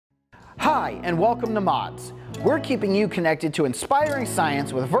Hi, and welcome to Mods. We're keeping you connected to inspiring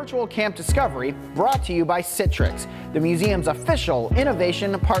science with Virtual Camp Discovery, brought to you by Citrix, the museum's official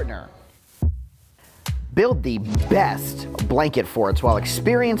innovation partner. Build the best blanket forts while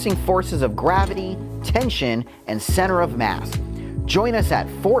experiencing forces of gravity, tension, and center of mass. Join us at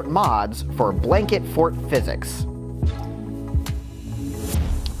Fort Mods for blanket fort physics.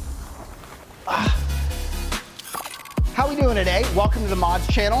 How we doing today? Welcome to the Mods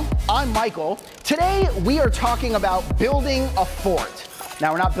channel. I'm Michael. Today we are talking about building a fort.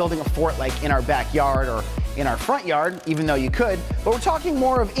 Now, we're not building a fort like in our backyard or in our front yard, even though you could, but we're talking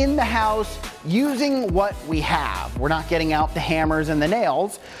more of in the house, using what we have. We're not getting out the hammers and the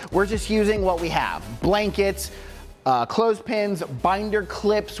nails. We're just using what we have. Blankets, clothespins, binder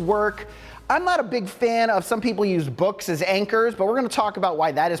clips work. I'm not a big fan of, some people use books as anchors, but we're gonna talk about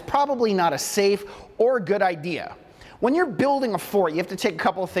why that is probably not a safe or a good idea. When you're building a fort, you have to take a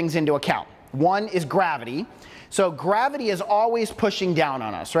couple of things into account. One is gravity. So gravity is always pushing down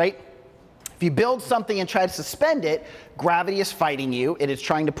on us, right? If you build something and try to suspend it, gravity is fighting you. It is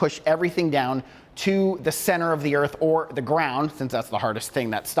trying to push everything down to the center of the earth or the ground, since that's the hardest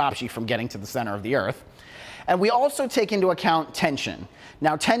thing that stops you from getting to the center of the earth. And we also take into account tension.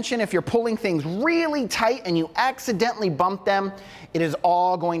 Now, tension, if you're pulling things really tight and you accidentally bump them, it is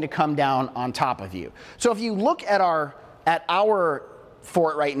all going to come down on top of you. So if you look at our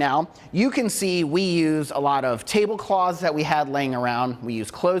fort right now, you can see we use a lot of tablecloths that we had laying around. We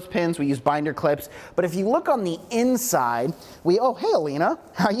use clothespins, we use binder clips. But if you look on the inside, oh, hey, Alina,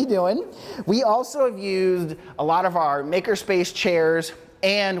 how you doing? We also have used a lot of our makerspace chairs,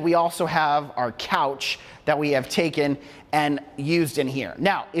 and we also have our couch that we have taken and used in here.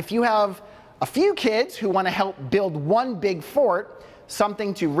 Now, if you have a few kids who want to help build one big fort,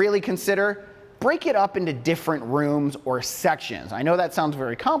 something to really consider, break it up into different rooms or sections. I know that sounds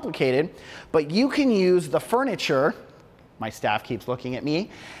very complicated, but you can use the furniture. My staff keeps looking at me.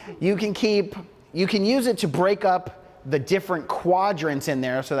 You can use it to break up the different quadrants in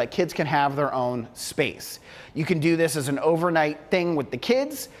there so that kids can have their own space. You can do this as an overnight thing with the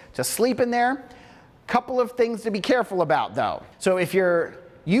kids to sleep in there. Couple of things to be careful about though. So if you're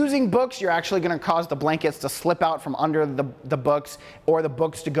using books, you're actually going to cause the blankets to slip out from under the books, or the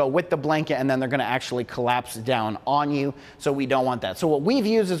books to go with the blanket, and then they're going to actually collapse down on you. So we don't want that. So what we've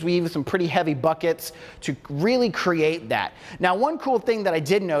used is we've used some pretty heavy buckets to really create that. Now, one cool thing that I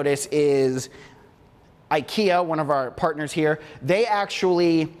did notice is IKEA, one of our partners here, they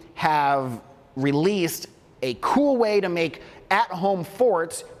actually have released a cool way to make at-home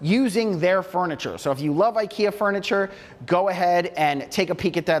forts using their furniture. So if you love IKEA furniture, go ahead and take a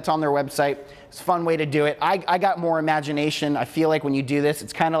peek at that. It's on their website. It's a fun way to do it. I got more imagination. I feel like when you do this,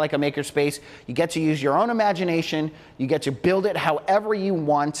 it's kind of like a makerspace. You get to use your own imagination. You get to build it however you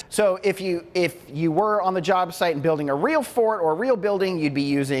want. So if you were on the job site and building a real fort or a real building, you'd be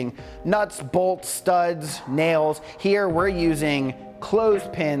using nuts, bolts, studs, nails. Here we're using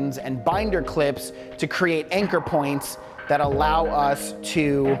clothespins and binder clips to create anchor points that allow us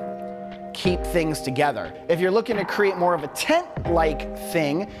to keep things together. If you're looking to create more of a tent-like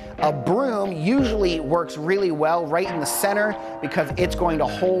thing, a broom usually works really well right in the center because it's going to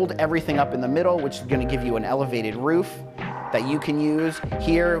hold everything up in the middle, which is going to give you an elevated roof that you can use.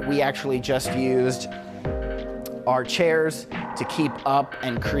 Here, we actually just used our chairs to keep up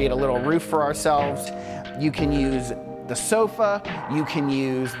and create a little roof for ourselves. You can use the sofa, you can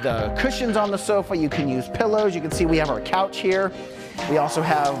use the cushions on the sofa, you can use pillows. You can see we have our couch here. We also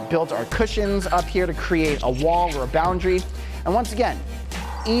have built our cushions up here to create a wall or a boundary. And once again,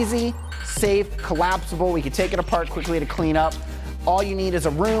 easy, safe, collapsible. We can take it apart quickly to clean up. All you need is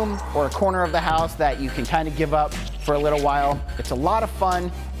a room or a corner of the house that you can kind of give up for a little while. It's a lot of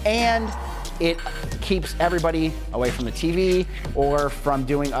fun, and it keeps everybody away from the TV or from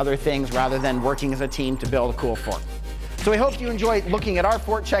doing other things rather than working as a team to build a cool fort. So we hope you enjoyed looking at our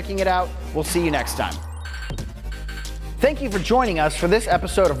fort, checking it out. We'll see you next time. Thank you for joining us for this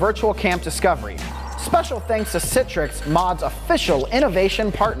episode of Virtual Camp Discovery. Special thanks to Citrix, Mod's official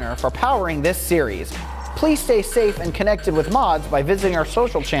innovation partner, for powering this series. Please stay safe and connected with Mods by visiting our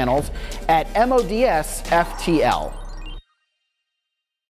social channels at MODSFTL.